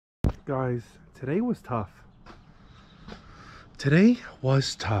Guys, today was tough. Today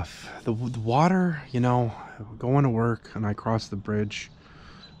was tough. The water, you know, going to work and I crossed the bridge.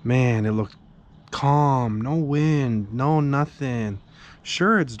 Man, it looked calm. No wind, no nothing.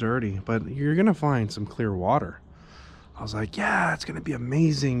 Sure, it's dirty, but you're gonna find some clear water. I was like, yeah, it's gonna be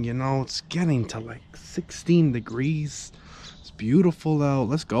amazing. You know, it's getting to like 16 degrees. It's beautiful out.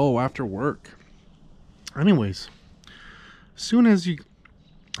 Let's go after work. Anyways, as soon as you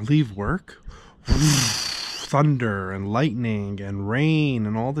leave work, thunder and lightning and rain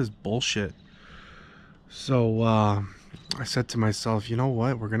and all this bullshit. So I said to myself, you know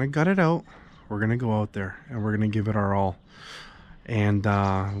what, we're gonna gut it out. We're gonna go out there and we're gonna give it our all. And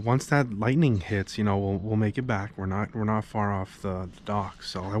once that lightning hits, you know, we'll make it back. We're not far off the dock.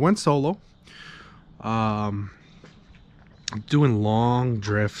 So I went solo, doing long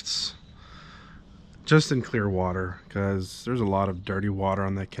drifts just in clear water, because there's a lot of dirty water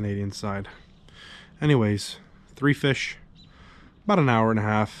on the Canadian side. Anyways, 3 fish, about an hour and a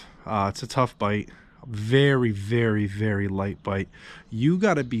half. It's a tough bite, very, very, very light bite. You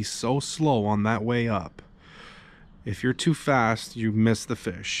got to be so slow on that way up. If you're too fast, you miss the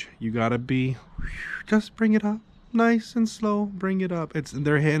fish. You got to be, just bring it up, nice and slow, bring it up.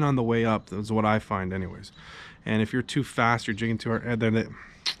 They're hitting on the way up. That's what I find anyways. And if you're too fast, you're jigging too hard, then it,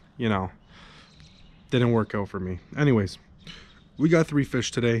 you know, didn't work out for me. Anyways, we got 3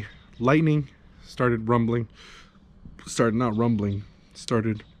 fish today. Lightning started rumbling. Started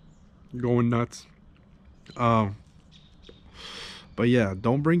going nuts. But yeah,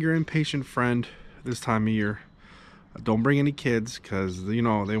 don't bring your impatient friend this time of year. Don't bring any kids, because you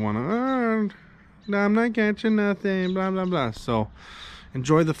know they want to, no, I'm not catching nothing, blah blah blah. So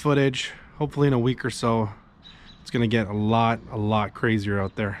enjoy the footage. Hopefully in a week or so it's gonna get a lot crazier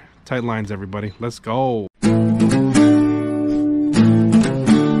out there. Tight lines, everybody. Let's go.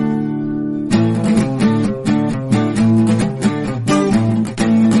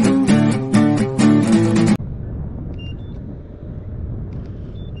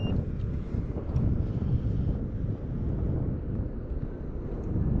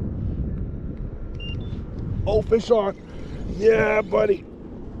 Oh, fish on. Yeah, buddy.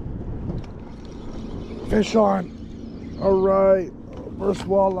 Fish on. All right. First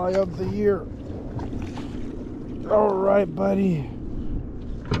walleye of the year. All right, buddy.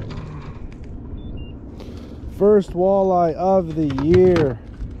 First walleye of the year.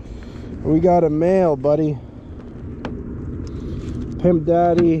 We got a male, buddy. Pimp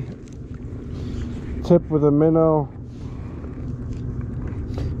Daddy. Tip with a minnow.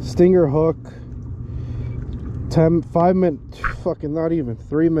 Stinger hook. 5 minutes. Fucking not even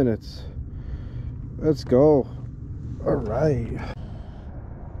 3 minutes. Let's go. All right.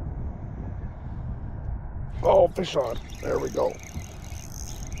 Oh, fish on. There we go.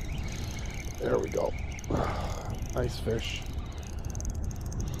 There we go. Nice fish.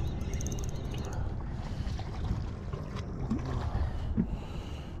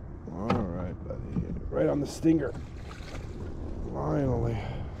 All right, buddy. Right on the stinger. Finally.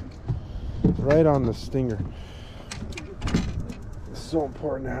 Right on the stinger. It's so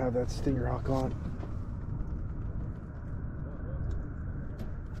important to have that stinger hook on.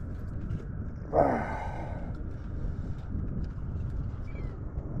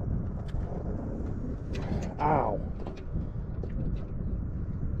 Ow.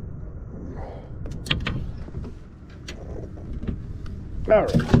 All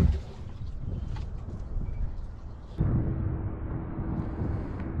right.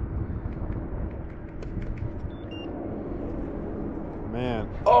 Man.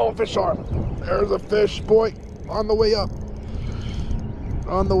 Oh, fish on. There's a fish, boy. On the way up.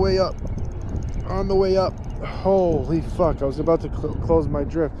 On the way up. On the way up. Holy fuck. I was about to close my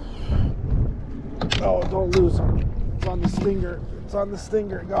drift. Oh, don't lose him. It's on the stinger. It's on the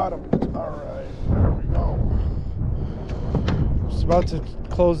stinger. Got him. All right. There we go. I was about to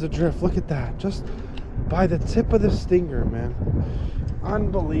close the drift. Look at that. Just by the tip of the stinger, man.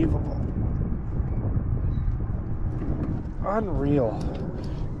 Unbelievable. Unreal.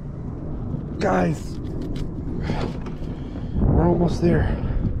 Guys, we're almost there.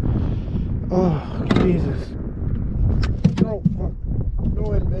 Oh, Jesus. No, fuck.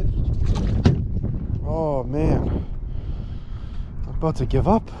 Go ahead, bitch. Oh, man. I'm about to give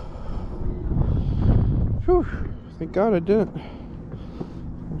up. Whew. Thank God I didn't.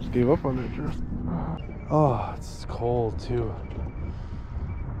 I just gave up on that drift. Oh, it's cold, too.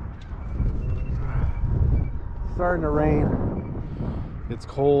 It's starting to rain. It's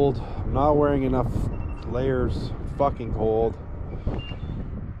cold. I'm not wearing enough layers. Fucking cold.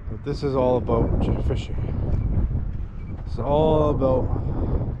 But this is all about fishing. It's all about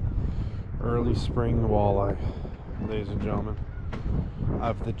Early spring walleye, ladies and gentlemen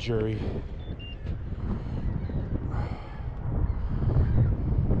of the jury.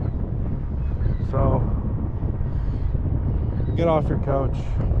 So, get off your couch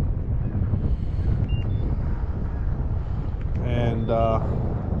and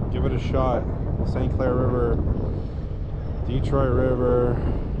give it a shot. St. Clair River, Detroit River,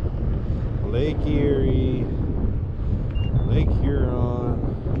 Lake Erie, Lake Huron,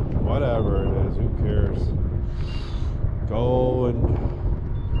 whatever it is, who cares? Go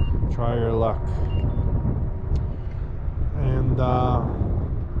and try your luck. And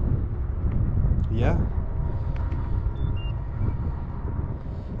yeah,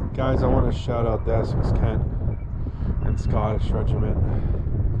 guys, I want to shout out the Essex Kent and Scottish Regiment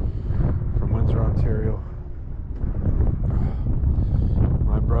from Windsor, Ontario.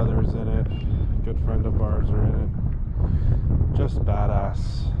 My brother's in it, a good friend of ours are in it. Just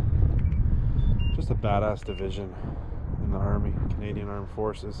badass, just a badass division in the Army, Canadian Armed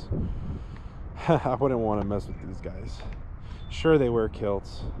Forces. I wouldn't want to mess with these guys. Sure, they wear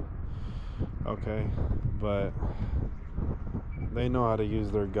kilts, okay, but they know how to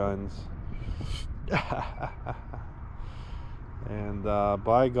use their guns. And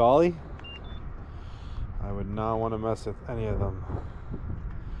by golly, I would not want to mess with any of them.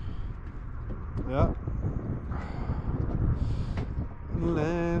 Yep.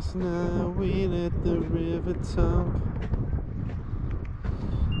 Last night we let the river talk.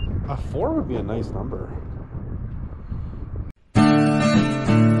 A 4 would be a nice number.